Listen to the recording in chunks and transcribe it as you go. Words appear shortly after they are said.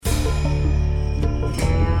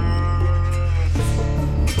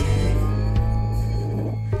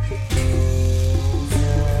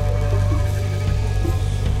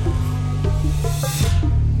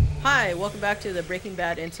back to the Breaking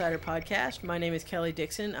Bad Insider Podcast. My name is Kelly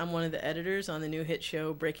Dixon. I'm one of the editors on the new hit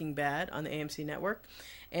show Breaking Bad on the AMC network.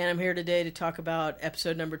 And I'm here today to talk about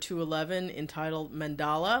episode number 211 entitled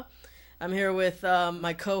Mandala. I'm here with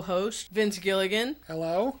my co-host, Vince Gilligan.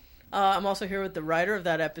 Hello. I'm also here with the writer of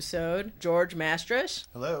that episode, George Mastras.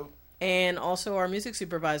 Hello. And also our music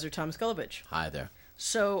supervisor, Thomas Gulovich. Hi there.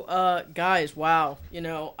 So, guys, wow. You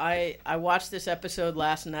know, I watched this episode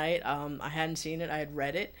last night. I hadn't seen it. I had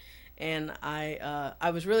read it. And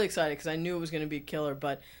I was really excited because I knew it was going to be a killer.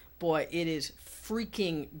 But, boy, it is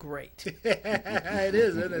freaking great. It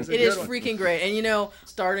is. It is. It is freaking great. And, you know,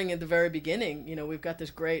 starting at the very beginning, you know, we've got this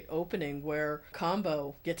great opening where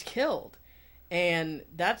Combo gets killed. And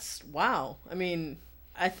that's, wow. I mean,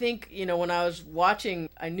 I think, you know, when I was watching,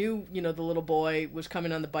 I knew, you know, the little boy was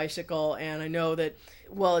coming on the bicycle, and I know that,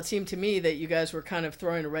 well, it seemed to me that you guys were kind of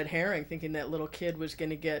throwing a red herring, thinking that little kid was going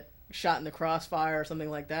to get shot in the crossfire or something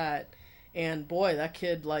like that. And, boy, that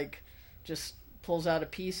kid, like, just pulls out a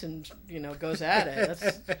piece and, you know, goes at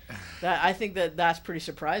it. I think that's pretty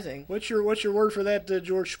surprising. What's your word for that,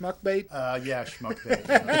 George? Schmuckbait? Yeah, schmuckbait.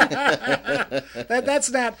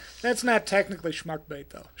 That's not technically schmuckbait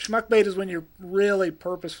though. Schmuckbait is when you're really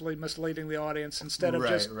purposefully misleading the audience instead of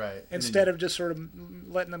just sort of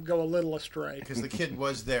letting them go a little astray. Because the kid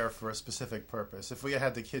was there for a specific purpose. If we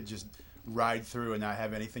had the kid just ride through and not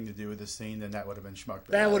have anything to do with the scene, then that would have been schmuckbait.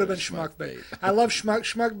 That would have been schmuckbait. I love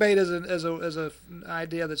schmuckbait as an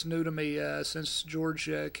idea that's new to me since George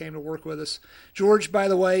came to work with us. George, by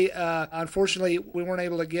the way, unfortunately we weren't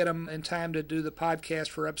able to get him in time to do the podcast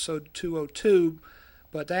for episode 202,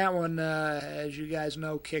 but that one, as you guys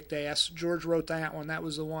know, kicked ass. George wrote that one. That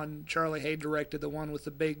was the one Charlie Hay directed, the one with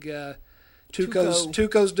the big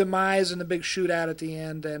Tuco's demise and the big shootout at the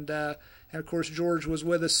end, and of course, George was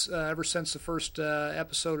with us ever since the first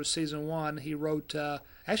episode of Season 1. He wrote...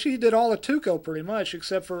 actually, he did all of Tuco pretty much,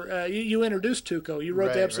 except for... you introduced Tuco. You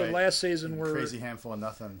wrote the episode last season where... Crazy Handful of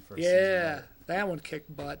Nothing. Yeah, that one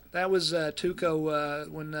kicked butt. That was Tuco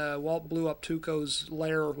when Walt blew up Tuco's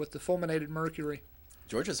lair with the fulminated mercury.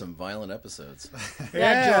 George has some violent episodes.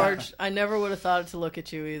 Yeah, George. I never would have thought it to look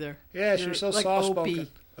at you either. Yeah, you're so like soft-spoken.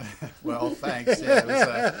 Well, thanks. Yeah, it was,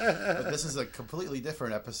 but this is a completely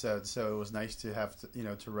different episode, so it was nice to have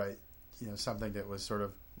to write something that was sort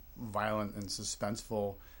of violent and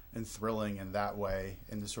suspenseful and thrilling in that way,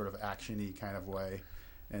 in this sort of action-y kind of way,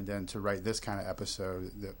 and then to write this kind of episode,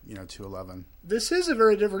 that 211. This is a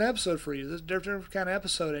very different episode for you. This is a different kind of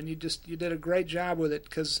episode, and you did a great job with it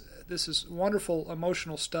because this is wonderful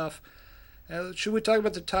emotional stuff. Should we talk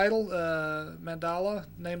about the title, Mandala,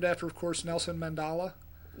 named after, of course, Nelson Mandela?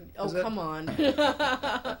 Come on. What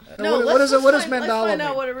Let's Mandala find out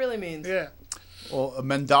mean? what it really means. Yeah. Well, a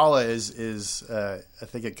mandala is I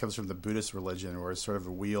think it comes from the Buddhist religion, where it's sort of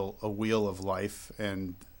a wheel of life,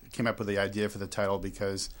 and came up with the idea for the title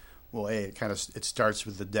because, well, it starts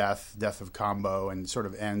with the death of Combo, and sort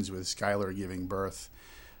of ends with Skyler giving birth,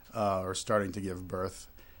 or starting to give birth,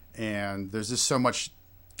 and there's just so much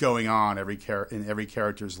going on in every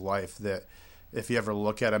character's life that if you ever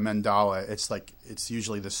look at a mandala, it's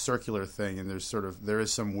usually the circular thing, and there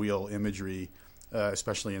is some wheel imagery,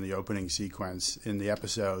 especially in the opening sequence in the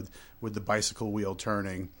episode with the bicycle wheel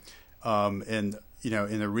turning, and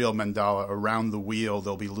in a real mandala around the wheel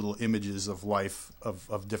there'll be little images of life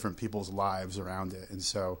of different people's lives around it, and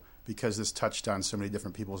so because this touched on so many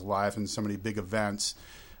different people's lives and so many big events,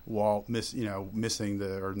 Walt missing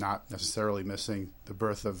or not necessarily missing the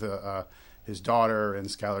birth of his daughter and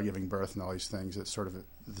Skyler giving birth and all these things, it's sort of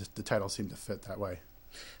the title seemed to fit that way.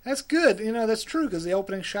 That's good. That's true because the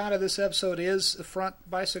opening shot of this episode is the front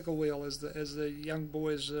bicycle wheel as the young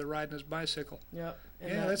boy is riding his bicycle. Yep.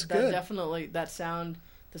 And that's good. Definitely the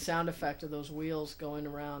sound effect of those wheels going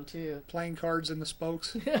around too. Playing cards in the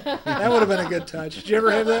spokes. That would have been a good touch. Did you ever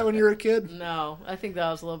have that when you were a kid? No, I think that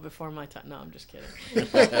was a little before my time. No, I'm just kidding.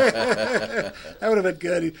 That would have been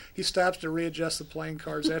good. He stops to readjust the playing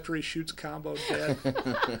cards after he shoots Combo dead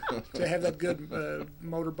to have that good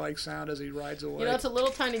motorbike sound as he rides away. It's a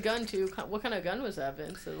little tiny gun too. What kind of gun was that,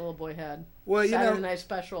 Vince? The little boy had. Well, Saturday Night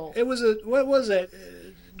Special. It was what was it?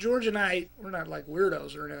 George and I, we're not like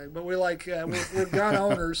weirdos or anything, but we we're gun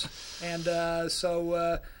owners, and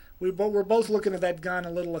so we're both looking at that gun a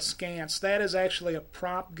little askance. That is actually a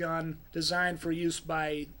prop gun designed for use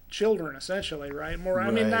by children, essentially, right? More,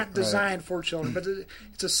 I mean, not designed for children, but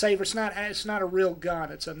it's a safer. It's not a real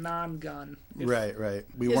gun. It's a non-gun. Right.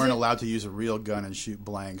 We weren't allowed to use a real gun and shoot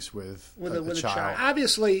blanks with a child.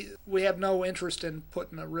 Obviously, we have no interest in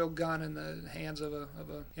putting a real gun in the hands of a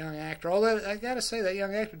young actor. Although I got to say, that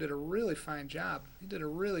young actor did a really fine job.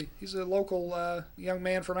 He's a local young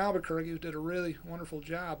man from Albuquerque who did a really wonderful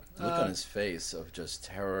job. Look on his face of just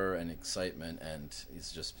terror and excitement, and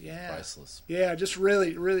he's just priceless. Yeah, just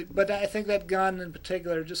really, really. But I think that gun in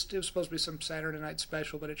particular, it was supposed to be some Saturday night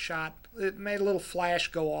special, but it made a little flash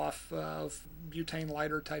go off of butane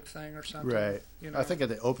lighter type thing or something. Right. I think at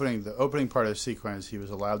the opening part of the sequence, he was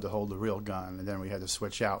allowed to hold the real gun, and then we had to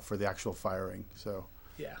switch out for the actual firing. So.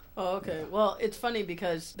 Yeah. Oh, okay. Well, it's funny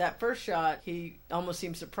because that first shot, he almost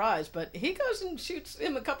seems surprised, but he goes and shoots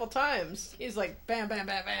him a couple times. He's like, bam, bam,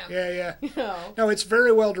 bam, bam. Yeah. No, it's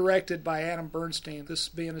very well directed by Adam Bernstein. This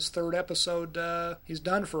being his third episode he's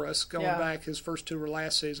done for us, going back. His first two were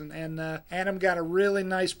last season. And Adam got a really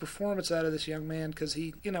nice performance out of this young man because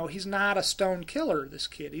he's not a stone killer, this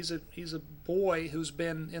kid. He's a boy who's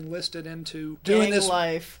been enlisted into doing this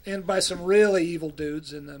life by some really evil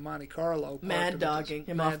dudes in the Monte Carlo. Mad dogging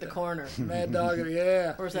him off the corner. Mad dogging,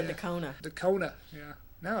 yeah. Or is that Dacona? Dacona, yeah.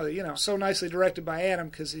 No, so nicely directed by Adam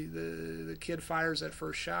because the kid fires that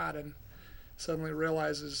first shot and suddenly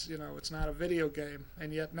realizes, it's not a video game,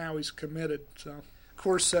 and yet now he's committed. So, of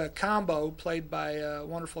course, Combo, played by a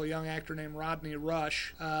wonderful young actor named Rodney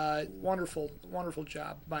Rush. Wonderful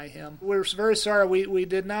job by him. We're very sorry we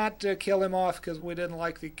did not kill him off because we didn't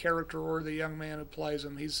like the character or the young man who plays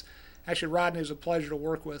him. Actually, Rodney was a pleasure to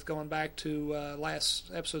work with, going back to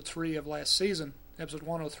episode 3 of last season, episode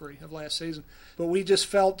 103 of last season. But we just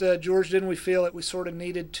felt, George, didn't we feel that we sort of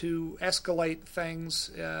needed to escalate things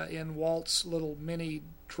in Walt's little mini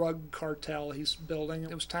drug cartel he's building.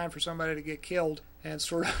 It was time for somebody to get killed, and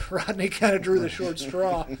sort of Rodney kind of drew the short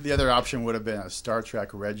straw. The other option would have been a Star Trek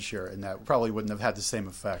red shirt, and that probably wouldn't have had the same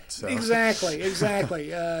effect. So. Exactly.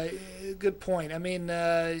 Good point. I mean,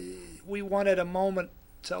 we wanted a moment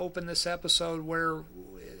to open this episode where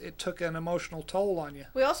it took an emotional toll on you.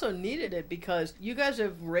 We also needed it because you guys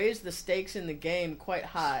have raised the stakes in the game quite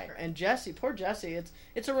high. And poor Jesse,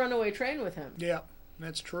 it's a runaway train with him. Yeah,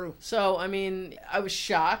 that's true. So, I mean, I was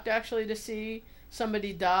shocked actually to see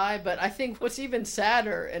somebody die, but I think what's even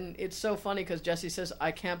sadder, and it's so funny because Jesse says,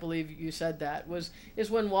 "I can't believe you said that,"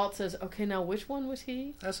 is when Walt says, "Okay, now which one was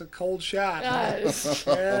he?" That's a cold shot.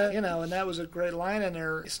 And that was a great line in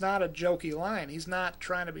there. It's not a jokey line. He's not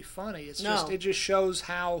trying to be funny. It just shows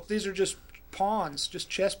how these are just pawns, just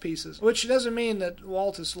chess pieces, which doesn't mean that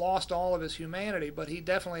Walt has lost all of his humanity, but he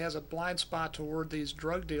definitely has a blind spot toward these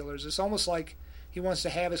drug dealers. It's almost like he wants to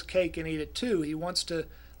have his cake and eat it too. He wants to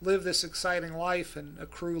live this exciting life and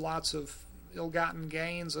accrue lots of ill-gotten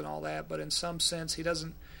gains and all that, but in some sense he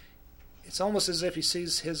doesn't. It's almost as if he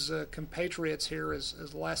sees his compatriots here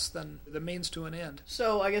as less than the means to an end.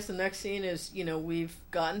 So I guess the next scene is, we've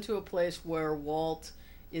gotten to a place where Walt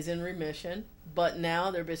is in remission, but now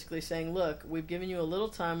they're basically saying, look, we've given you a little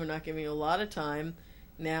time, we're not giving you a lot of time,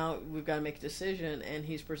 now we've got to make a decision, and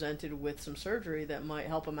he's presented with some surgery that might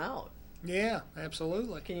help him out. Yeah,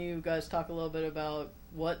 absolutely. Can you guys talk a little bit about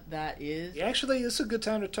what that is? Actually, this is a good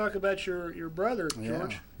time to talk about your brother,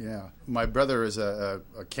 George. Yeah. My brother is a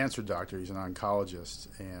cancer doctor. He's an oncologist,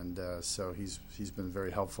 and so he's been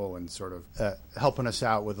very helpful in sort of helping us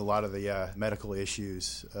out with a lot of the medical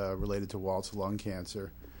issues related to Walt's lung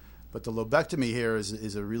cancer. But the lobectomy here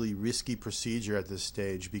is a really risky procedure at this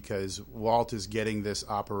stage because Walt is getting this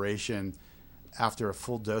operation after a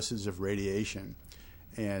full dosage of radiation.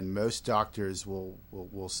 And most doctors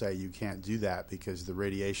will say you can't do that because the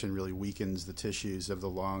radiation really weakens the tissues of the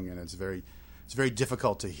lung, and it's very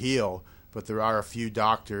difficult to heal. But there are a few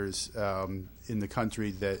doctors in the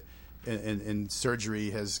country that, in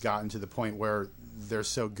surgery, has gotten to the point where they're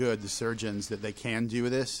so good, the surgeons, that they can do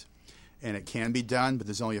this, and it can be done. But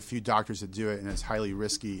there's only a few doctors that do it, and it's highly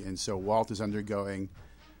risky. And so Walt is undergoing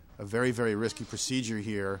a very, very risky procedure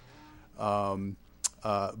here.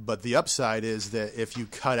 But the upside is that if you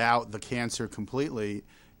cut out the cancer completely,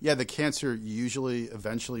 the cancer usually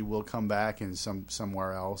eventually will come back in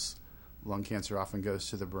somewhere else. Lung cancer often goes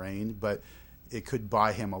to the brain, but it could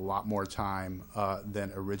buy him a lot more time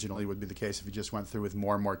than originally would be the case if he just went through with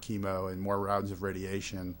more and more chemo and more rounds of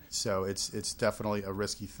radiation. So it's definitely a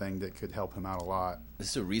risky thing that could help him out a lot. Is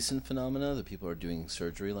this a recent phenomena that people are doing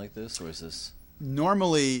surgery like this, or is this...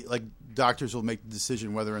 Normally, doctors will make the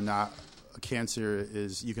decision whether or not cancer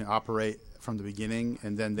is you can operate from the beginning,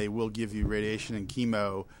 and then they will give you radiation and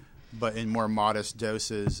chemo, but in more modest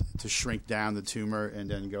doses to shrink down the tumor and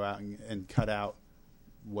then go out and cut out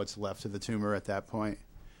what's left of the tumor at that point.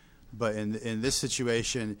 But in this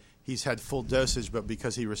situation, he's had full dosage, but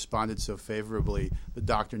because he responded so favorably, the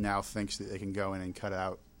doctor now thinks that they can go in and cut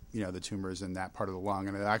out, the tumors in that part of the lung,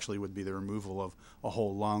 and it actually would be the removal of a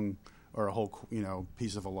whole lung or a whole,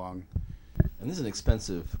 piece of a lung. And this is an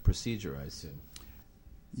expensive procedure, I assume.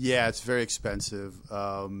 Yeah, it's very expensive.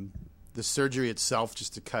 The surgery itself,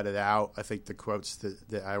 just to cut it out, I think the quotes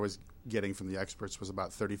that I was getting from the experts was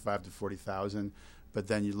about $35,000 to $40,000. But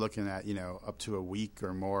then you're looking at, up to a week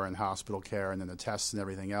or more in hospital care, and then the tests and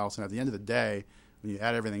everything else. And at the end of the day, when you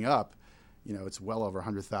add everything up, it's well over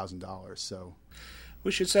 $100,000. So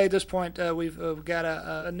we should say at this point we've got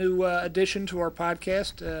a new addition to our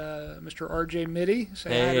podcast, Mr. R.J. Mitty. Say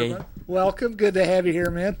hi, everyone. Welcome. Good to have you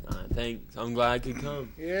here, man. Thanks. I'm glad I could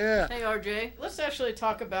come. Yeah. Hey, RJ. Let's actually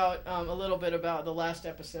talk about a little bit about the last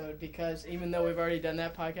episode, because even though we've already done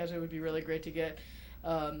that podcast, it would be really great to get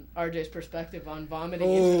RJ's perspective on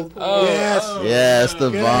vomiting into the pool. Oh, yes. Yes, the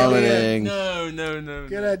Good vomiting. No.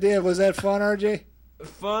 Good idea. Was that fun, RJ?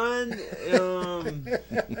 Fun?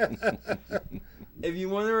 If you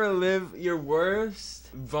want to relive your worst,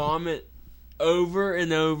 vomit over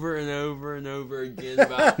and over and over and over again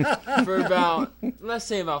for about, let's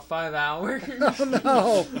say, about 5 hours. Oh,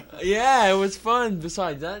 no. Yeah, it was fun.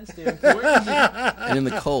 Besides that standpoint. And in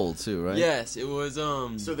the cold, too, right? Yes, it was,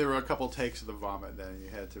 So there were a couple takes of the vomit then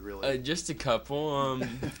you had to really... just a couple.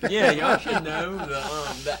 Yeah, y'all should know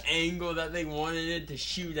the angle that they wanted it to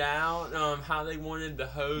shoot out, how they wanted the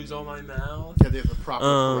hose on my mouth. Yeah, the proper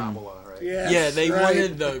parabola, right? Yes, Yeah, they right.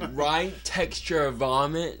 wanted the right texture of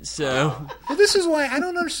vomit, so... Well, this is why I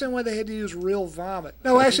don't understand why they had to use real vomit.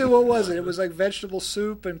 No, actually, what was it? It was like vegetable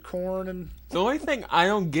soup and corn and The only thing I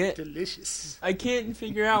don't get, delicious. I can't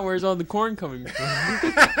figure out where's all the corn coming from.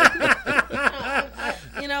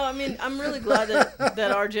 I'm really glad that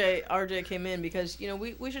RJ came in, because,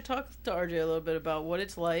 we should talk to RJ a little bit about what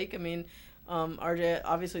it's like. I mean, RJ,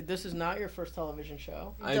 obviously this is not your first television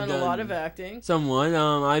show. You've done a lot of acting. Somewhat.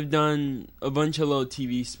 I've done a bunch of little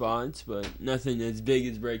TV spots, but nothing as big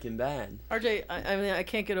as Breaking Bad. RJ, I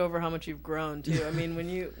can't get over how much you've grown too. I mean,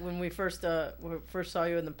 when we first saw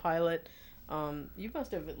you in the pilot, you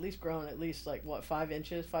must have at least grown at least 5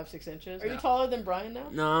 inches, 5-6 inches. Are you taller than Brian now?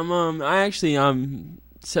 No, I'm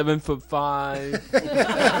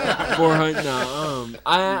 7'5", 400. No,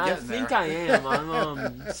 I think there. I am.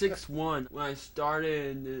 I'm 6'1". When I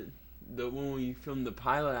started when we filmed the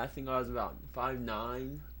pilot, I think I was about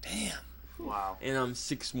 5'9". Damn. Wow. And I'm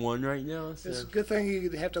 6'1" right now. So. It's a good thing you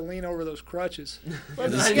have to lean over those crutches.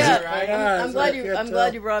 I'm glad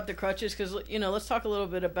you brought up the crutches, because let's talk a little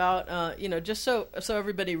bit about just so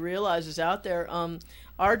everybody realizes out there.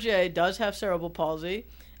 RJ does have cerebral palsy.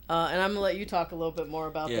 And I'm going to let you talk a little bit more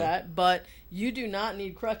about that. But you do not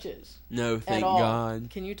need crutches. No, thank at all. God.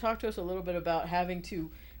 Can you talk to us a little bit about having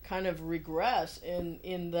to kind of regress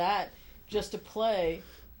in that just to play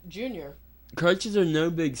Junior? Crutches are no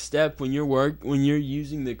big step when you're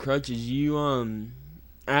using the crutches. You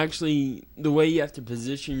actually, the way you have to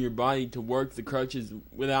position your body to work the crutches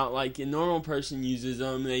without, like a normal person uses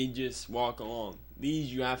them, they just walk along.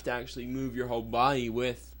 These you have to actually move your whole body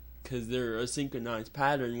with, because they're a synchronized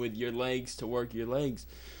pattern with your legs to work your legs.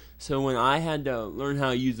 So when I had to learn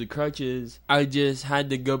how to use the crutches, I just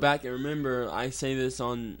had to go back and remember. I say this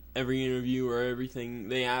on every interview or everything.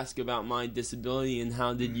 They ask about my disability and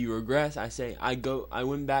how did you regress. I say I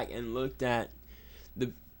went back and looked at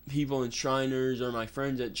the people in Shriners or my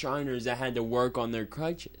friends at Shriners that had to work on their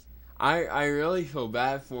crutches. I really feel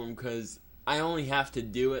bad for them, because I only have to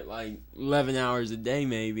do it 11 hours a day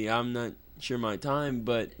maybe. I'm not sure my time,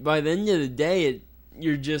 but by the end of the day,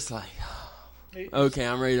 you're just like, okay,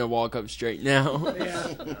 I'm ready to walk up straight now. Yeah,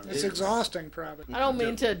 it's exhausting, probably. I don't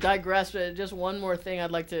mean to digress, but just one more thing I'd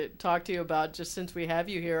like to talk to you about, just since we have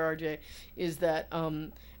you here, RJ, is that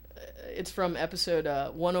it's from episode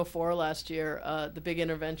 104 last year, the big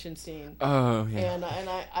intervention scene. Oh, yeah. And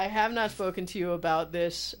I have not spoken to you about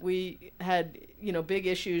this. We had, big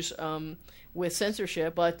issues with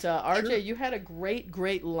censorship, but RJ, sure. You had a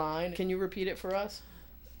great line. Can you repeat it for us?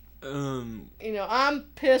 I'm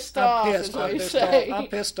pissed off. Is what you say. I'm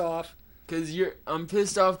pissed off. I'm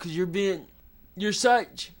pissed off because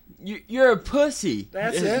you're a pussy.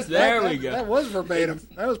 That's it. There we go. That was verbatim.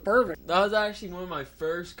 That was perfect. That was actually one of my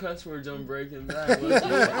first cuss words on Breaking Bad. But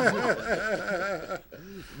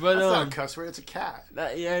that's not a cuss word. It's a cat.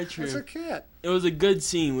 Yeah, true. It's a cat. It was a good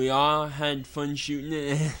scene. We all had fun shooting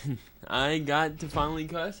it, and I got to finally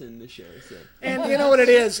cuss in the show. So. And you know what it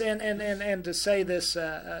is, and to say this,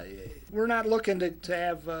 we're not looking to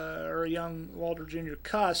have our young Walter Jr.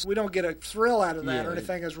 cuss. We don't get a thrill out of that or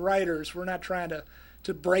anything as writers. We're not trying to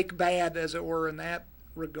to break bad, as it were, in that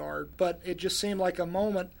regard. But it just seemed like a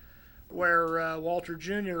moment where Walter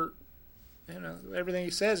Jr., everything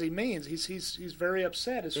he says he means. He's very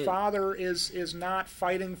upset. His father is not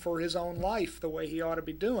fighting for his own life the way he ought to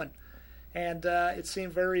be doing. And it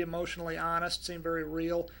seemed very emotionally honest, seemed very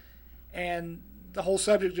real. And the whole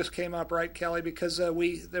subject just came up, right, Kelly? Because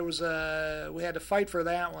we had to fight for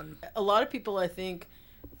that one. A lot of people, I think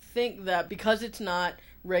that because it's not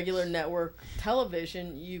regular network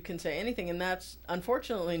television, you can say anything, and that's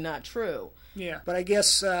unfortunately not true. Yeah, but I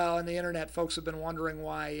guess on the internet, folks have been wondering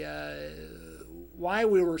why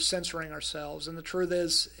we were censoring ourselves. And the truth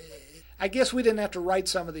is, I guess we didn't have to write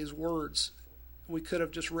some of these words. We could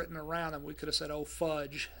have just written around them. We could have said, "Oh,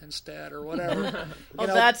 fudge," instead, or whatever.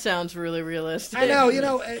 That sounds really realistic. I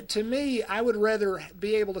know. To me, I would rather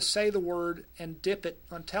be able to say the word and dip it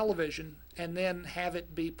on television and then have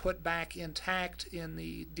it be put back intact in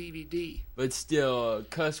the DVD. But still, a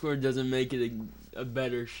cuss word doesn't make it a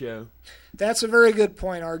better show. That's a very good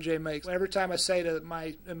point RJ makes. Every time I say to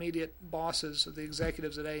my immediate bosses, the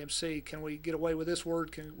executives at AMC, can we get away with this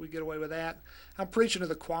word? Can we get away with that? I'm preaching to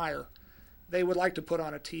the choir. They would like to put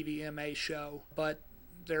on a TVMA show, but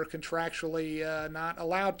they're contractually not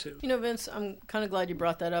allowed to. Vince, I'm kind of glad you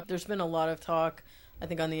brought that up. There's been a lot of talk, I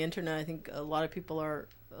think, on the internet. I think a lot of people are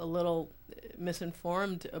a little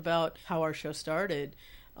misinformed about how our show started.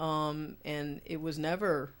 And it was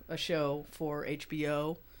never a show for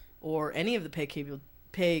HBO or any of the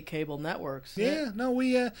pay cable networks. Yeah, no,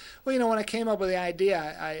 when I came up with the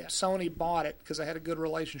idea, Sony bought it because I had a good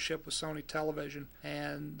relationship with Sony Television,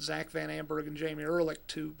 and Zach Van Amberg and Jamie Ehrlich,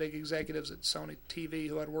 two big executives at Sony TV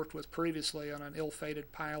who I'd worked with previously on an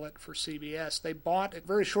ill-fated pilot for CBS. They bought it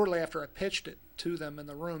very shortly after I pitched it to them in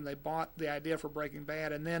the room. They bought the idea for Breaking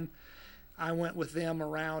Bad, and then I went with them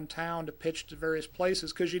around town to pitch to various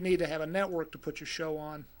places because you need to have a network to put your show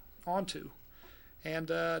onto. And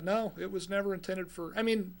no, it was never intended for... I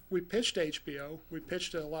mean, we pitched to HBO. We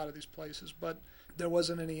pitched to a lot of these places, but there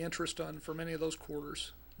wasn't any interest from any of those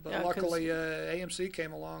quarters. But luckily, AMC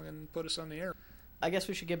came along and put us on the air. I guess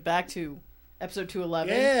we should get back to episode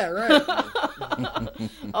 211. Yeah, right.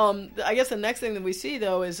 I guess the next thing that we see,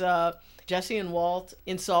 though, is Jesse and Walt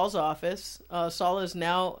in Saul's office. Saul is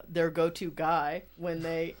now their go-to guy when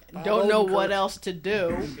they don't know what else to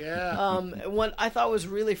do. Yeah. What I thought was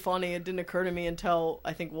really funny, it didn't occur to me until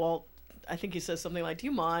I think he says something like, "Do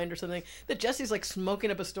you mind?" or something, that Jesse's like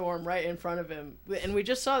smoking up a storm right in front of him. And we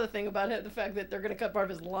just saw the thing about it, the fact that they're going to cut part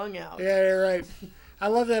of his lung out. Yeah, you're right. I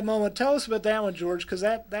love that moment. Tell us about that one, George, because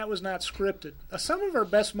that was not scripted. Some of our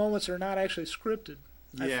best moments are not actually scripted.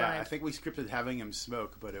 I think we scripted having him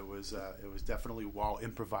smoke, but it was definitely Walt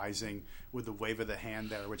improvising with the wave of the hand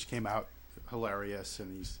there, which came out hilarious.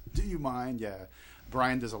 And he's, "Do you mind?" Yeah,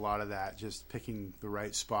 Brian does a lot of that, just picking the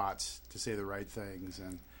right spots to say the right things,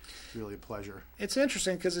 and it's really a pleasure. It's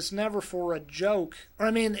interesting because it's never for a joke. Or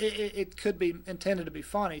I mean, it could be intended to be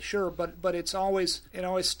funny, sure, but it always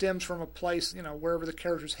stems from a place, wherever the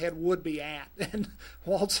character's head would be at, and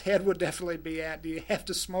Walt's head would definitely be at. Do you have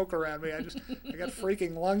to smoke around me? I got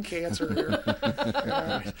freaking lung cancer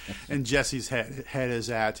here. And Jesse's head is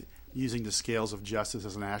at using the scales of justice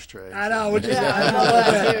as an ashtray. I know, which is I love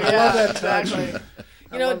that too. I love that touch. Exactly.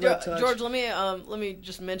 George, let me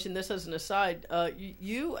just mention this as an aside.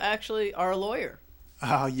 You actually are a lawyer.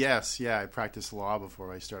 Yes, yeah. I practiced law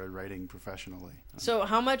before I started writing professionally. So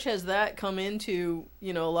how much has that come into,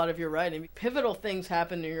 a lot of your writing? Pivotal things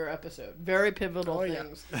happen in your episode. Very pivotal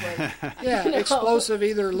things. Yeah, explosive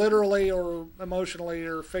either literally or emotionally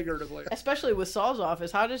or figuratively. Especially with Saul's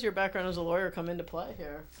office. How does your background as a lawyer come into play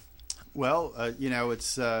here? Well,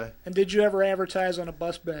 it's... And did you ever advertise on a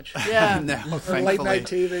bus bench? Yeah. No, or late night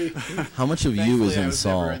TV? How much of you is in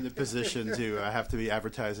Saul? I was never in the position to have to be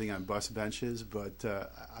advertising on bus benches, but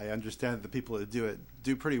I understand that the people that do it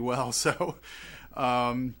do pretty well. So,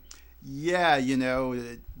 I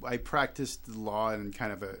practiced law in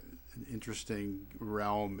kind of an interesting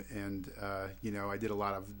realm, and, I did a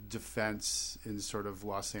lot of defense in sort of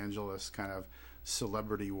Los Angeles kind of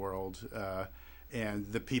celebrity world, and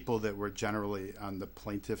the people that were generally on the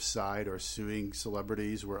plaintiff side or suing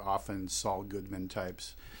celebrities were often Saul Goodman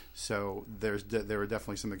types. So there were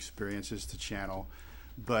definitely some experiences to channel.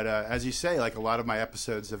 But as you say, like a lot of my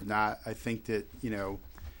episodes have not. I think that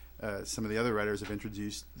some of the other writers have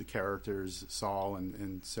introduced the characters Saul,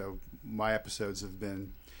 and so my episodes have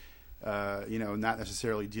been not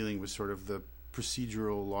necessarily dealing with sort of the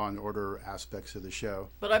procedural law and order aspects of the show.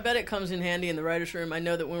 But I bet it comes in handy in the writer's room. I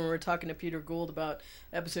know that when we were talking to Peter Gould about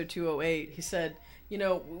episode 208, he said,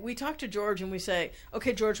 we talk to George and we say,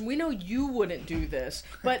 okay, George, we know you wouldn't do this,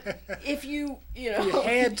 but if you If you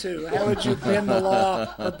had to, how would you bend the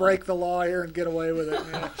law or break the law here and get away with it?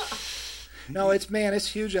 No, it's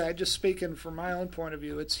huge. Just speaking from my own point of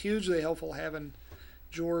view, it's hugely helpful having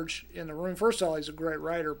George in the room. First of all, he's a great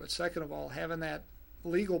writer, but second of all, having that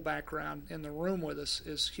legal background in the room with us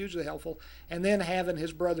is hugely helpful. And then having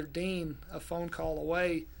his brother Dean a phone call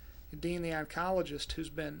away, Dean the oncologist, who's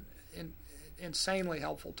been insanely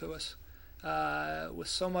helpful to us with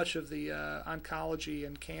so much of the oncology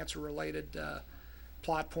and cancer related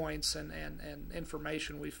plot points and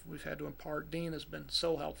information we've had to impart. Dean has been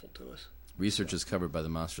so helpful to us. Research is covered by the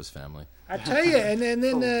Mastras family. I tell you, and then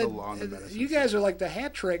you guys are like the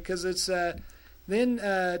hat trick, because it's then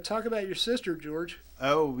talk about your sister, George.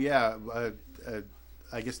 Oh yeah,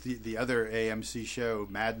 I guess the other AMC show,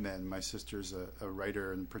 Mad Men. My sister's a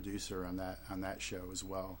writer and producer on that show as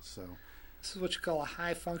well. So this is what you call a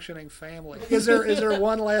high functioning family. Is there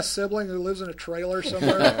one last sibling who lives in a trailer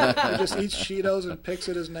somewhere who just eats Cheetos and picks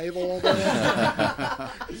at his navel all day?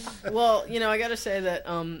 Well, I got to say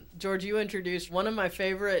that George, you introduced one of my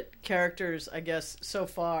favorite characters, I guess, so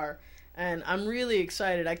far. And I'm really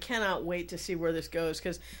excited. I cannot wait to see where this goes,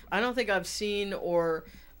 because I don't think I've seen or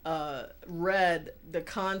read the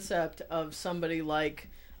concept of somebody like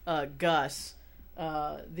Gus,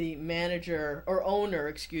 the manager or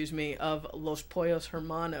owner, of Los Pollos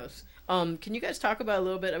Hermanos. Can you guys talk about a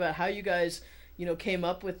little bit about how you guys, came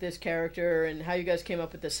up with this character and how you guys came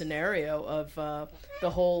up with the scenario of the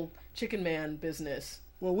whole Chicken Man business?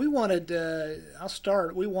 Well, we wanted. I'll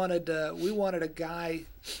start. We wanted a guy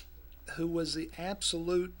who was the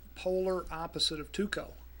absolute polar opposite of Tuco.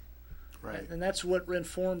 Right. And that's what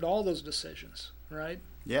informed all those decisions, right?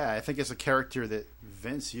 Yeah, I think it's a character that,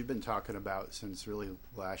 Vince, you've been talking about since really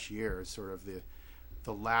last year. It's sort of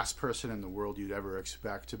the last person in the world you'd ever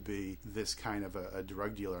expect to be this kind of a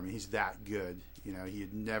drug dealer. I mean, he's that good.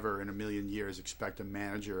 You'd never in a million years expect a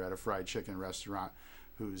manager at a fried chicken restaurant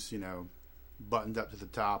who's, buttoned up to the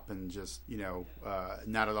top and just,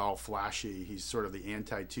 not at all flashy. He's sort of the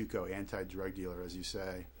anti-Tuco, anti-drug dealer, as you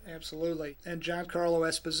say. Absolutely. And Giancarlo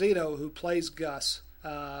Esposito, who plays Gus.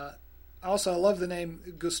 Also, I love the name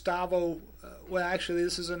Gustavo. Well, actually,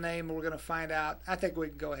 this is a name we're going to find out. I think we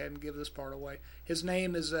can go ahead and give this part away. His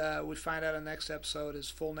name is, we find out in the next episode,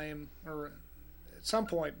 his full name, or at some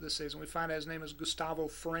point this season, we find out his name is Gustavo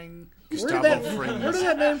Fring. Gustavo Fring. Where did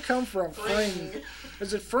that name come from? Fring.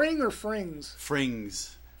 Is it Fring or Frings?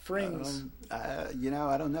 Frings. Frings.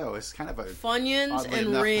 I don't know. It's kind of a Funyuns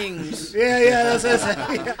and rings. Yeah, that's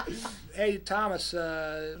yeah. Hey, Thomas,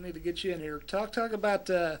 I need to get you in here. Talk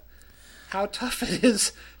about how tough it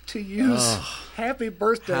is to use "Happy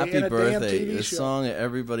Birthday" in a damn TV a show. Song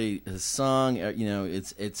everybody has sung.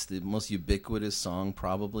 It's the most ubiquitous song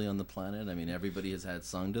probably on the planet. I mean, everybody has had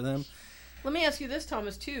sung to them. Let me ask you this,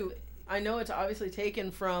 Thomas, too. I know it's obviously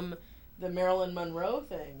taken from the Marilyn Monroe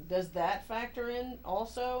thing. Does that factor in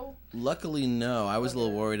also? Luckily, no. I was a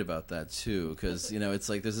little worried about that too, because it's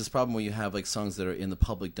like there's this problem where you have like songs that are in the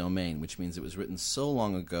public domain, which means it was written so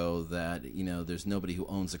long ago that there's nobody who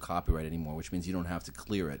owns the copyright anymore, which means you don't have to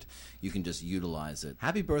clear it. You can just utilize it.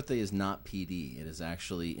 Happy Birthday is not PD. It is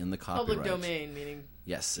actually in the copyright. Public domain, meaning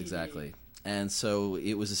yes, PD. Exactly. And so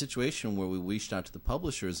it was a situation where we reached out to the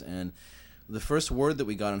publishers, and the first word that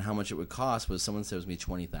we got on how much it would cost was someone said it was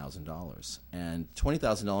going to be $20,000. And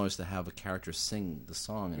 $20,000 to have a character sing the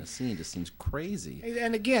song in a scene just seems crazy.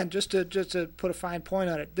 And again, just to put a fine point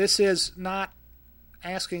on it, this is not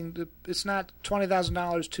it's not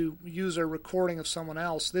 $20,000 to use a recording of someone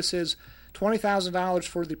else. This is $20,000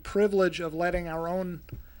 for the privilege of letting our own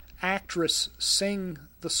actress sing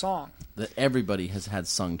the song that everybody has had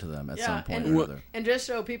sung to them at some point or other. And just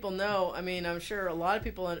so people know, I mean, I'm sure a lot of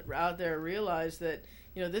people out there realize that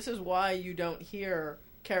this is why you don't hear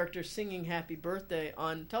characters singing "Happy Birthday"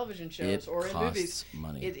 on television shows or in movies.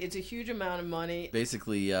 Money. It's a huge amount of money.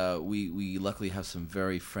 Basically, we luckily have some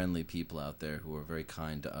very friendly people out there who are very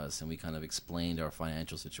kind to us, and we kind of explained our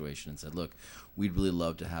financial situation and said, look, we'd really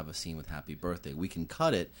love to have a scene with "Happy Birthday." We can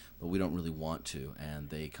cut it, but we don't really want to. And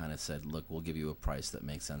they kind of said, look, we'll give you a price that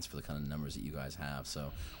makes sense for the kind of numbers that you guys have.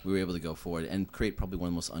 So we were able to go forward and create probably one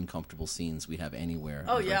of the most uncomfortable scenes we have anywhere.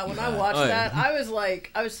 Oh, yeah. When I watched that, I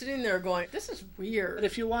was sitting there going, this is weird.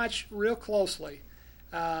 But if you watch real closely,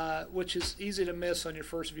 which is easy to miss on your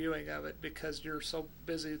first viewing of it because you're so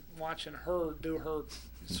busy watching her do her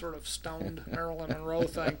sort of stoned Marilyn Monroe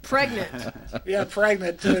thing. Pregnant. Yeah,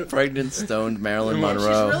 pregnant too. Pregnant, stoned Marilyn And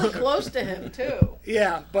Monroe. she's really close to him too.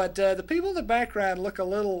 Yeah, but the people in the background look a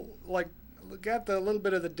little like got the little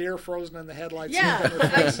bit of the deer frozen in the headlights. Yeah,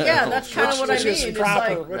 that's kind of what I mean. Which is It's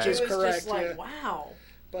proper, like, which it is was correct. Just like, yeah. wow.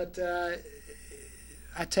 But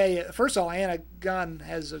I tell you, first of all, Anna Gunn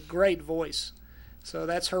has a great voice. So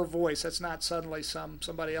that's her voice. That's not suddenly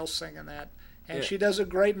somebody else singing that. And she does a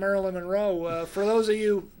great Marilyn Monroe. For those of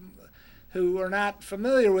you who are not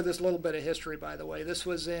familiar with this little bit of history, by the way, this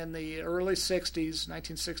was in the early 60s,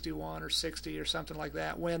 1961 or 60 or something like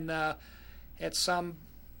that, when at some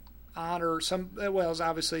honor,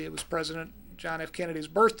 obviously it was President John F. Kennedy's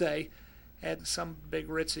birthday, at some big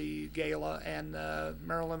ritzy gala, and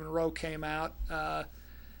Marilyn Monroe came out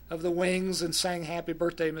of the wings and sang "Happy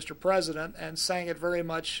Birthday, Mr. President," and sang it very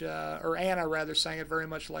much, or Anna rather, sang it very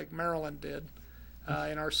much like Marilyn did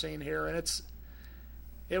in our scene here, and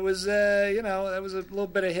it was that was a little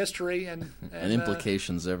bit of history and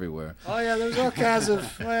implications everywhere. Oh yeah, there's all kinds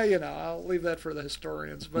of I'll leave that for the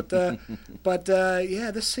historians, but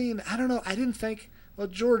this scene, I don't know, I didn't think. Well,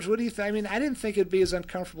 George, what do you think? I mean, I didn't think it'd be as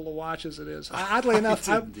uncomfortable to watch as it is. Oddly enough,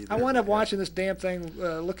 I wound up watching this damn thing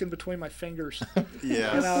looking between my fingers.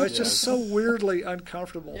 Yeah, it's just so weirdly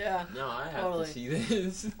uncomfortable. Yeah. No, I have to see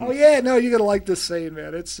this. Oh yeah, no, you're gonna like this scene,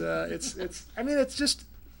 man. It's I mean, it's just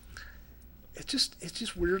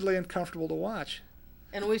weirdly uncomfortable to watch.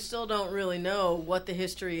 And we still don't really know what the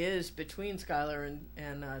history is between Skyler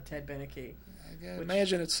and Ted Beneke. I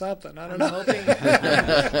imagine it's something. I don't know.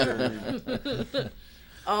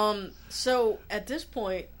 So at this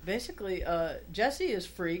point, basically, Jesse is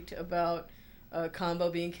freaked about Combo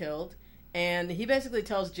being killed, and he basically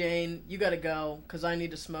tells Jane, "You got to go because I need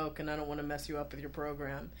to smoke, and I don't want to mess you up with your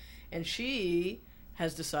program." And she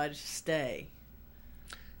has decided to stay.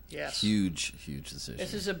 Yes. Huge decision.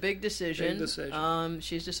 This is a big decision.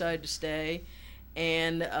 She's decided to stay.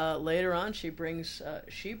 And later on, she brings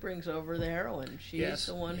over the heroin. She's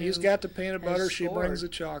the one who he's got the peanut butter. She brings the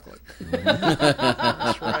chocolate. Mm-hmm.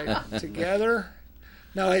 That's right. Together.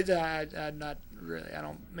 No, I'm not really. I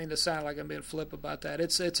don't mean to sound like I'm being flip about that.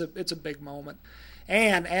 It's a big moment.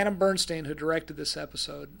 And Adam Bernstein, who directed this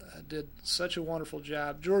episode, did such a wonderful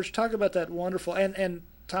job. George, talk about that wonderful. And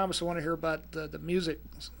Thomas, I want to hear about the music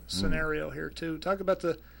scenario here too. Talk about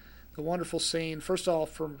the wonderful scene, first of all,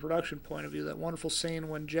 from a production point of view, that wonderful scene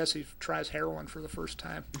when Jesse tries heroin for the first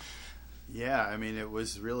time. Yeah, I mean, it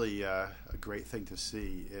was really a great thing to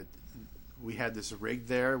see. We had this rig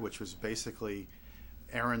there, which was basically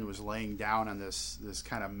Aaron was laying down on this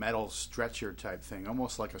kind of metal stretcher type thing,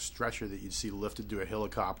 almost like a stretcher that you'd see lifted to a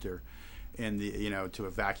helicopter, and to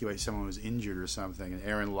evacuate someone who was injured or something. And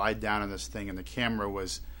Aaron lied down on this thing, and the camera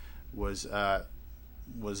was a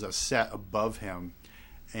set above him.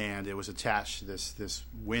 And it was attached to this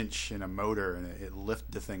winch and a motor, and it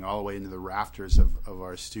lifted the thing all the way into the rafters of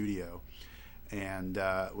our studio. And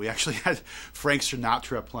we actually had Frank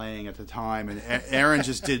Sinatra playing at the time, and Aaron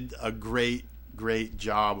just did a great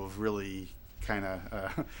job of really kind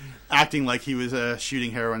of acting like he was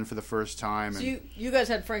shooting heroin for the first time. So you guys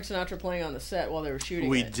had Frank Sinatra playing on the set while they were shooting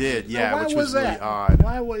we it? did, yeah, why which was really that? odd.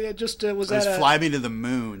 Why was that Fly Me to the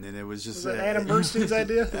Moon, and it was just... Was that Adam Bernstein's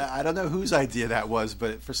idea? I don't know whose idea that was,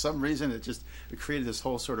 but for some reason it created this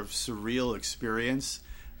whole sort of surreal experience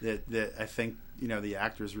that I think the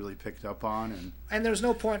actors really picked up on. And there's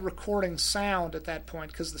no point recording sound at that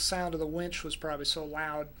point because the sound of the winch was probably so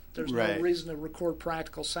loud. There's no reason to record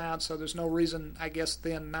practical sound, so there's no reason, I guess,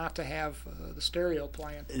 then not to have the stereo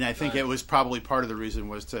playing. And I think it was probably part of the reason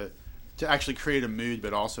was to actually create a mood,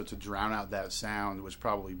 but also to drown out that sound, which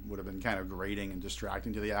probably would have been kind of grating and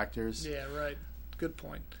distracting to the actors. Yeah, right. Good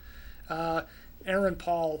point. Aaron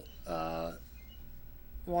Paul,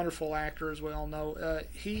 wonderful actor, as we all know.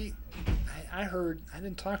 I heard, I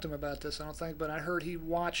didn't talk to him about this, I don't think, but I heard he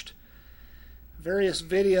watched various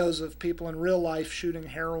videos of people in real life shooting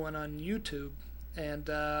heroin on YouTube, and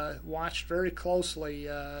watched very closely,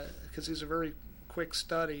 because he's a very quick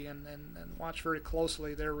study, and watched very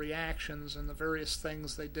closely their reactions and the various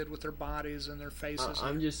things they did with their bodies and their faces.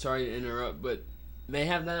 I'm just sorry to interrupt, but they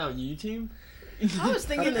have that on YouTube? I was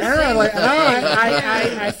thinking the Apparently, same thing.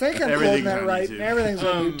 I think I'm quoting that on right. YouTube. Everything's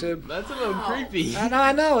on YouTube. That's a little creepy.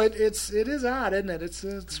 I know it is odd, isn't it? It's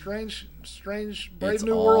a strange, brave It's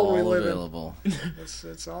new world we all live available. in.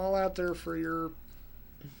 It's all out there for your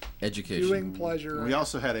Education. viewing pleasure. We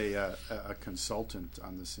also had a consultant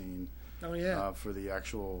on the scene. Oh yeah. For the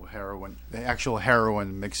actual heroin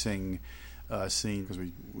mixing scene, because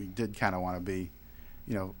we did kind of want to be,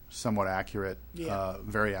 somewhat accurate,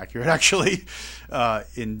 very accurate actually,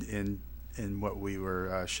 in in what we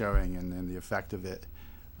were showing and the effect of it.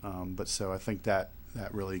 But so I think that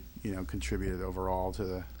really contributed overall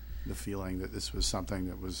to the feeling that this was something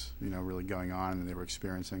that was really going on and they were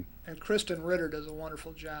experiencing. And Kristen Ritter does a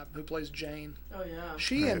wonderful job, who plays Jane. Oh yeah.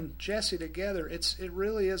 She and Jesse together, it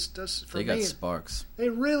really is for me. They got sparks. They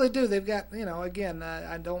really do. They've got again,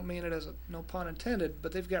 I don't mean it as no pun intended,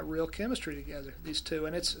 but they've got real chemistry together, these two,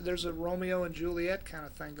 and there's a Romeo and Juliet kind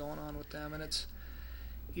of thing going on with them, and it's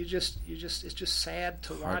just sad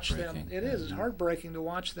to watch them. It is. It's heartbreaking to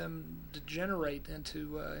watch them degenerate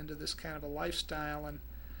into this kind of a lifestyle.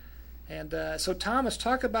 And so, Thomas,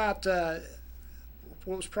 talk about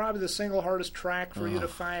what was probably the single hardest track for you to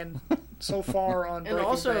find so far on Breaking Bad. And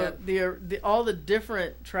also all the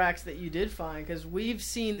different tracks that you did find, because we've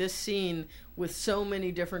seen this scene with so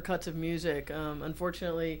many different cuts of music.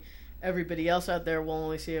 Unfortunately, everybody else out there will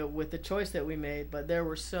only see it with the choice that we made, but there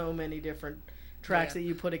were so many different tracks that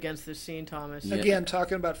you put against this scene, Thomas. Yeah. Again,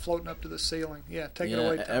 talking about floating up to the ceiling. Yeah, take it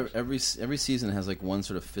away, Thomas. Every season has like one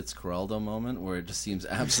sort of Fitzcarraldo moment where it just seems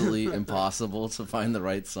absolutely impossible to find the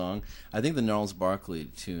right song. I think the Gnarls Barkley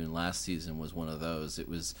tune last season was one of those.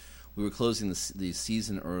 We were closing the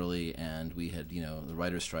season early, and we had, the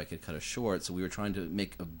writer's strike had cut us short, so we were trying to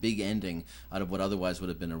make a big ending out of what otherwise would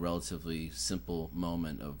have been a relatively simple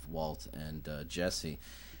moment of Walt and Jesse.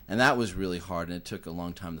 And that was really hard, and it took a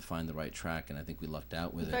long time to find the right track, and I think we lucked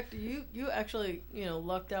out with it. In fact, you actually,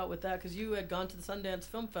 lucked out with that, because you had gone to the Sundance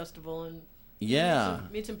Film Festival and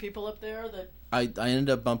meet some people up there that... I ended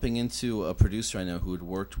up bumping into a producer I know who had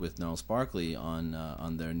worked with Gnarls Barkley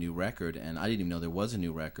on their new record, and I didn't even know there was a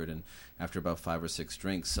new record, and after about 5 or 6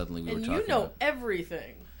 drinks, suddenly we were talking about...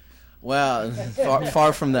 everything. Well,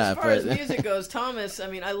 far from that. As far as music goes, Thomas,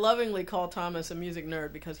 I lovingly call Thomas a music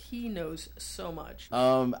nerd because he knows so much.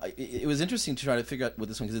 It was interesting to try to figure out what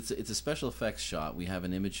this one, because it's a special effects shot. We have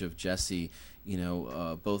an image of Jesse,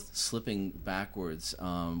 both slipping backwards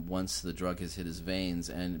once the drug has hit his veins,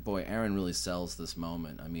 and boy, Aaron really sells this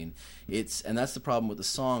moment. And that's the problem with the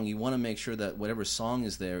song. You want to make sure that whatever song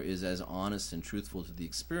is there is as honest and truthful to the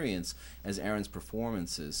experience as Aaron's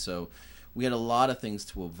performance is. So we had a lot of things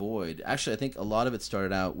to avoid. Actually, I think a lot of it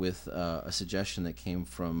started out with a suggestion that came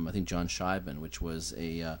from, I think, John Scheibman, which was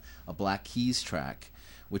a Black Keys track,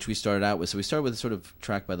 which we started out with. So we started with a sort of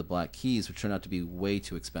track by the Black Keys, which turned out to be way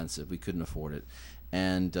too expensive. We couldn't afford it.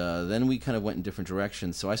 And then we kind of went in different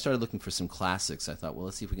directions. So I started looking for some classics. I thought, well,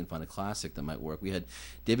 let's see if we can find a classic that might work. We had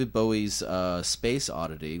David Bowie's Space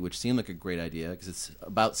Oddity, which seemed like a great idea because it's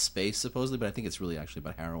about space, supposedly, but I think it's really actually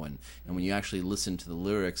about heroin. And when you actually listen to the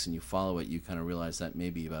lyrics and you follow it, you kind of realize that may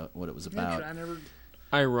be about what it was about.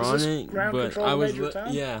 Ironic, but I was...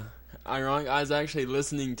 Ironic. I was actually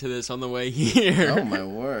listening to this on the way here. Oh, my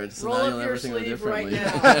word. So roll now up you'll your never think of it sleeve right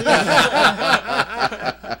differently. now.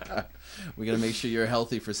 We got to make sure you're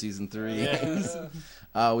healthy for season 3. Yes.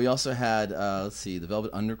 We also had, the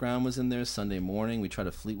Velvet Underground was in there, Sunday Morning. We tried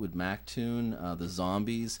a Fleetwood Mac tune, the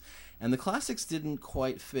Zombies. And the classics didn't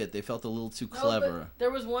quite fit. They felt a little too clever. But there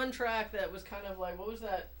was one track that was kind of like, what was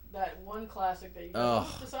that one classic that you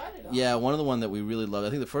decided on? Yeah, one of the one that we really loved. I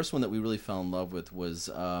think the first one that we really fell in love with was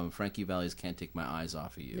Frankie Valli's Can't Take My Eyes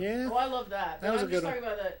Off of You. Yeah. Oh, I love that. That was a good one. I'm just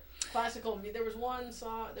talking about that classical. There was one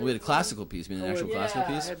song. We had a classical piece, meaning an actual classical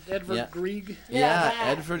piece? Edvard Grieg. Yeah,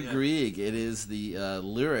 Edvard Grieg. It is the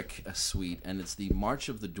lyric suite, and it's the March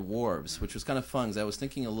of the Dwarves, which was kind of fun, because I was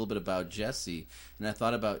thinking a little bit about Jesse, and I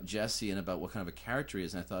thought about Jesse and about what kind of a character he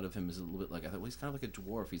is, and I thought of him as a little bit like, I thought, well, he's kind of like a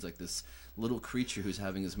dwarf. He's like this little creature who's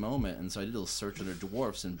having his moment, and so I did a little search under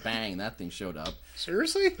dwarfs, and bang, that thing showed up.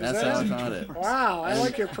 Seriously? That's how I found it. Wow, I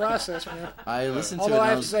like your process, man. I listened Although to it. I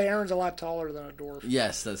have to say, Aaron's a lot taller than a dwarf.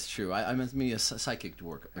 Yes, that's true. I meant me a psychic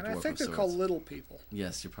dwarf. And I think they're called little people.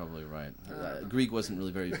 Yes, you're probably right. Greek wasn't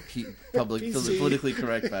really very politically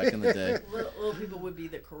correct back in the day. Little people would be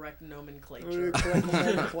the correct nomenclature.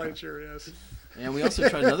 Yes. And we also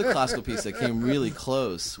tried another classical piece that came really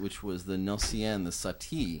close, which was the Nocien, the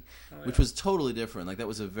Satie, which was totally different. Like, that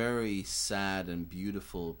was a very sad and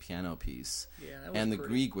beautiful piano piece. Yeah, that was and the pretty.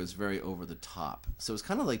 Grieg was very over the top. So it was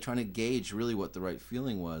kind of like trying to gauge really what the right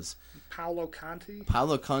feeling was. Paolo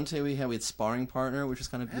Conte, we had Sparring Partner, which was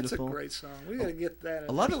kind of beautiful. That's a great song. We got to get that.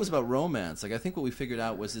 A lot of it was about romance. Like, I think what we figured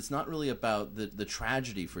out was it's not really about the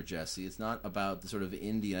tragedy for Jesse. It's not about the sort of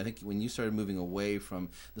indie. And I think when you started moving away from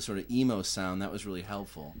the sort of emo sound, that was really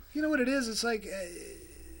helpful. You know what it is? It's like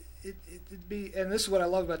it'd be, and this is what I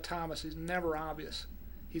love about Thomas. He's never obvious.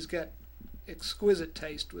 He's got exquisite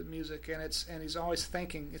taste with music, and he's always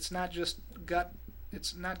thinking. It's not just gut.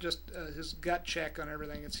 It's not just his gut check on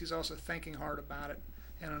everything. He's also thinking hard about it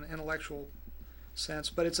in an intellectual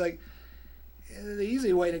sense. But it's like the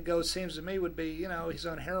easy way to go, seems to me, would be, he's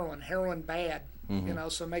on heroin bad,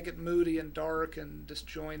 so make it moody and dark and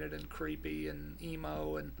disjointed and creepy and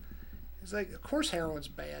emo. And it's like, of course heroin's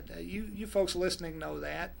bad. You folks listening know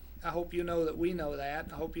that. I hope you know that we know that.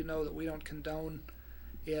 I hope you know that we don't condone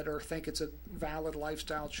it or think it's a valid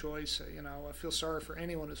lifestyle choice. I feel sorry for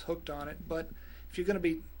anyone who's hooked on it. But if you're going to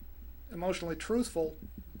be emotionally truthful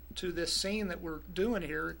to this scene that we're doing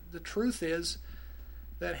here, the truth is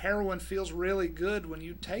that heroin feels really good when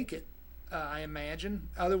you take it, I imagine.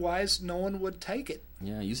 Otherwise, no one would take it.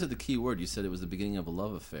 Yeah, you said the key word. You said it was the beginning of a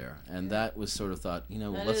love affair. And that was sort of thought,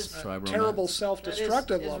 let's try romance. Terrible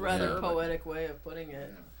self-destructive love affair. That is a rather poetic way of putting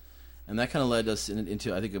it. Yeah. And that kind of led us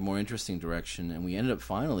into, I think, a more interesting direction. And we ended up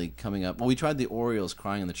finally coming up. Well, we tried the Orioles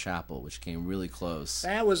Crying in the Chapel, which came really close.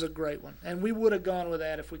 That was a great one. And we would have gone with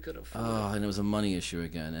that if we could have. And it was a money issue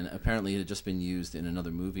again. And apparently it had just been used in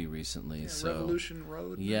another movie recently. Revolution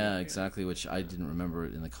Road. Yeah, exactly, which I didn't remember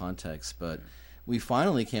in the context. But we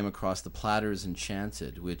finally came across The Platters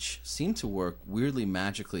Enchanted, which seemed to work weirdly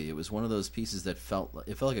magically. It was one of those pieces that felt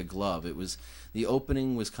like a glove. It was, the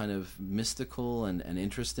opening was kind of mystical and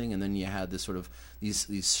interesting, and then you had this sort of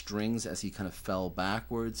these strings as he kind of fell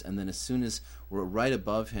backwards, and then as soon as we're right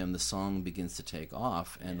above him, the song begins to take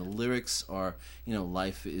off, and the lyrics are,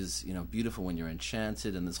 life is, beautiful when you're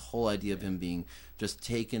enchanted, and this whole idea of him being just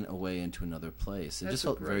taken away into another place. It just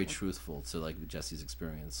felt very truthful to like Jesse's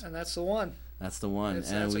experience. And that's the one. That's the one.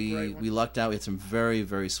 And we lucked out. We had some very,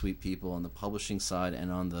 very sweet people on the publishing side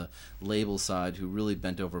and on the label side who really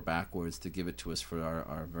bent over backwards to give it to us for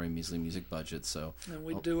our very measly music budget. And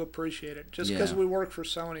we do appreciate it. Just because we work for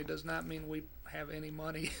Sony does not mean we have any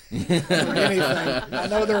money or anything. I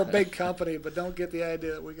know they're a big company, but don't get the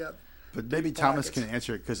idea that we got. But maybe Thomas can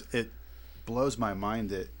answer it, because it blows my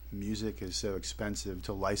mind that music is so expensive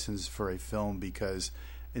to license for a film, because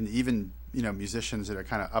and even musicians that are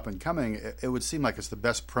kind of up and coming, it would seem like it's the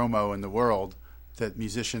best promo in the world that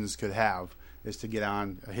musicians could have, is to get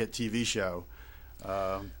on a hit TV show.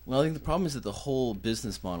 Well, I think the problem is that the whole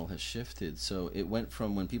business model has shifted. So it went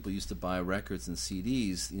from when people used to buy records and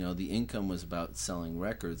CDs, the income was about selling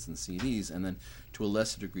records and CDs, and then to a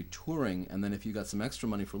lesser degree touring, and then if you got some extra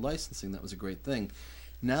money for licensing, that was a great thing.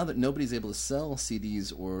 Now that nobody's able to sell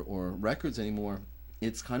CDs or records anymore,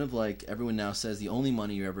 it's kind of like everyone now says the only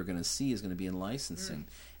money you're ever going to see is going to be in licensing.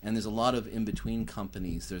 And there's a lot of in-between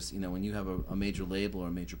companies. There's, when you have a major label or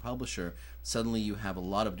a major publisher, suddenly you have a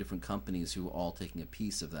lot of different companies who are all taking a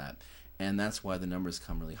piece of that. And that's why the numbers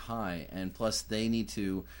come really high. And plus, they need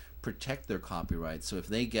to protect their copyright. So if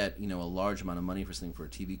they get, a large amount of money for something for a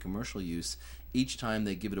TV commercial use, each time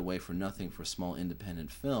they give it away for nothing for a small independent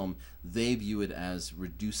film, they view it as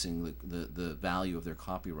reducing the value of their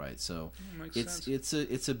copyright. So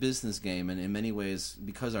it's a business game, and in many ways,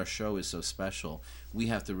 because our show is so special, we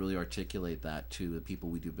have to really articulate that to the people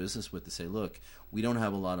we do business with, to say, look, we don't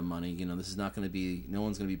have a lot of money. This is not going to be, no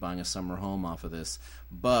one's going to be buying a summer home off of this,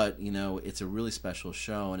 but it's a really special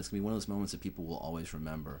show, and it's going to be one of those moments that people will always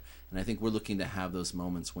remember. And I think we're looking to have those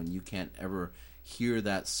moments when you can't ever hear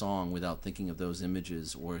that song without thinking of those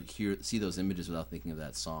images, or see those images without thinking of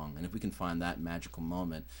that song. And if we can find that magical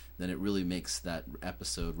moment, then it really makes that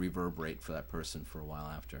episode reverberate for that person for a while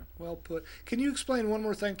after. Well put. Can you explain one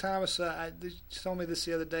more thing, Thomas? You told me this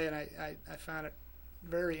the other day, and I found it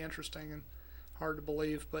very interesting and hard to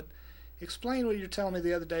believe. But explain what you were telling me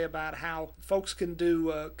the other day about how folks can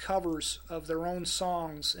do covers of their own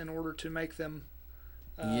songs in order to make them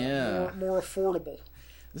more affordable.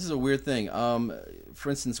 This is a weird thing. For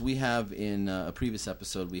instance, we have in a previous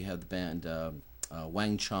episode, we had the band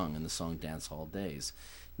Wang Chung and the song Dance Hall Days.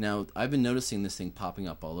 Now, I've been noticing this thing popping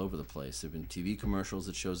up all over the place. There have been TV commercials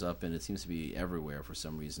that shows up, and it seems to be everywhere for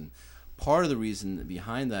some reason. Part of the reason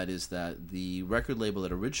behind that is that the record label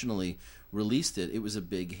that originally released it was a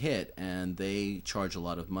big hit, and they charge a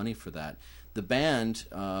lot of money for that. The band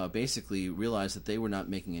basically realized that they were not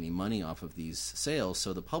making any money off of these sales,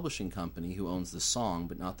 so the publishing company, who owns the song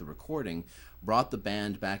but not the recording, brought the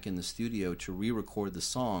band back in the studio to re-record the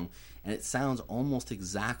song, and it sounds almost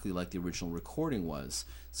exactly like the original recording was.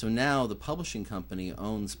 So now the publishing company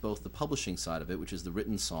owns both the publishing side of it, which is the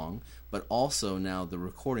written song, but also now the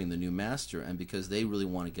recording, the new master, and because they really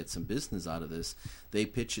want to get some business out of this, they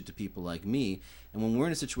pitch it to people like me. And when we're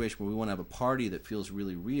in a situation where we want to have a party that feels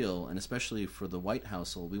really real, and especially for the white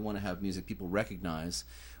household, we want to have music people recognize,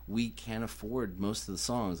 we can't afford most of the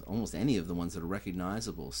songs, almost any of the ones that are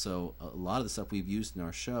recognizable. So a lot of the stuff we've used in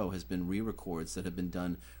our show has been re-records that have been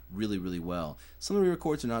done really, really well. Some of the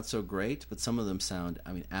re-records are not so great, but some of them sound,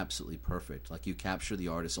 absolutely perfect. Like you capture the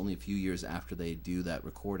artist only a few years after they do that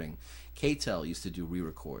recording. K-Tel used to do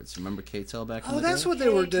re-records. Remember K-Tel back in the day? Oh, that's what they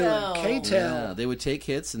were doing. K-Tel. Yeah, they would take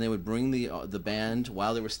hits and they would bring the band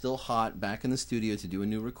while they were still hot back in the studio to do a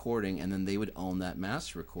new recording, and then they would own that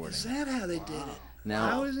master recording. Is that how they did it?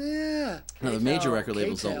 Now, yeah. Now, the major record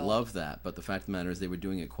labels don't love that, but the fact of the matter is they were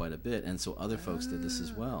doing it quite a bit, and so other folks did this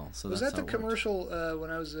as well. So was that's that the commercial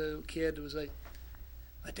when I was a kid? It was like,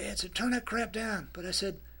 my dad said, turn that crap down. But I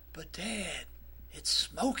said, but Dad, it's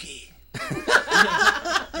smoky.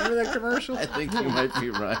 Remember that commercial? I think you might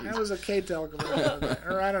be right. That was a K-Tel commercial.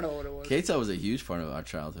 Or I don't know what it was. K-Tel was a huge part of our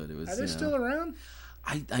childhood. It was, Are they still around?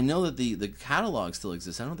 I know that the catalog still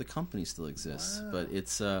exists. I don't know if the company still exists. Wow. But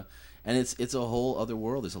it's... and it's a whole other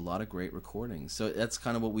world. There's a lot of great recordings. So that's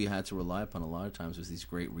kind of what we had to rely upon a lot of times was these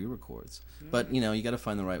great re-records. But, you got to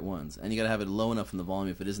find the right ones. And you got to have it low enough in the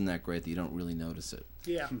volume if it isn't that great that you don't really notice it.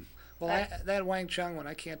 Yeah. Well, that Wang Chung one,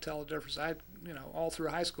 I can't tell the difference. All through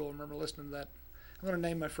high school, I remember listening to that. I'm going to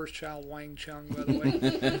name my first child Wang Chung, by the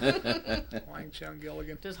way. Wang Chung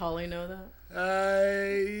Gilligan. Does Holly know that?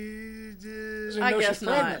 I guess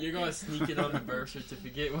not. Pregnant. You're going to sneak it on the birth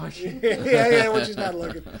certificate while she... yeah, when she's not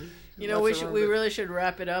looking. We really should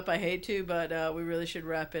wrap it up. I hate to, but we really should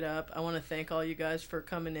wrap it up. I want to thank all you guys for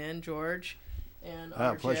coming in, George and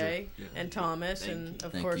RJ and Thomas and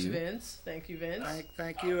of course Vince. Thank you, Vince.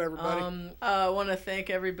 Thank you, everybody. I want to thank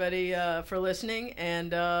everybody for listening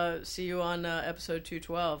and see you on episode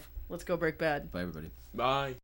 212. Let's go Break Bad. Bye, everybody. Bye.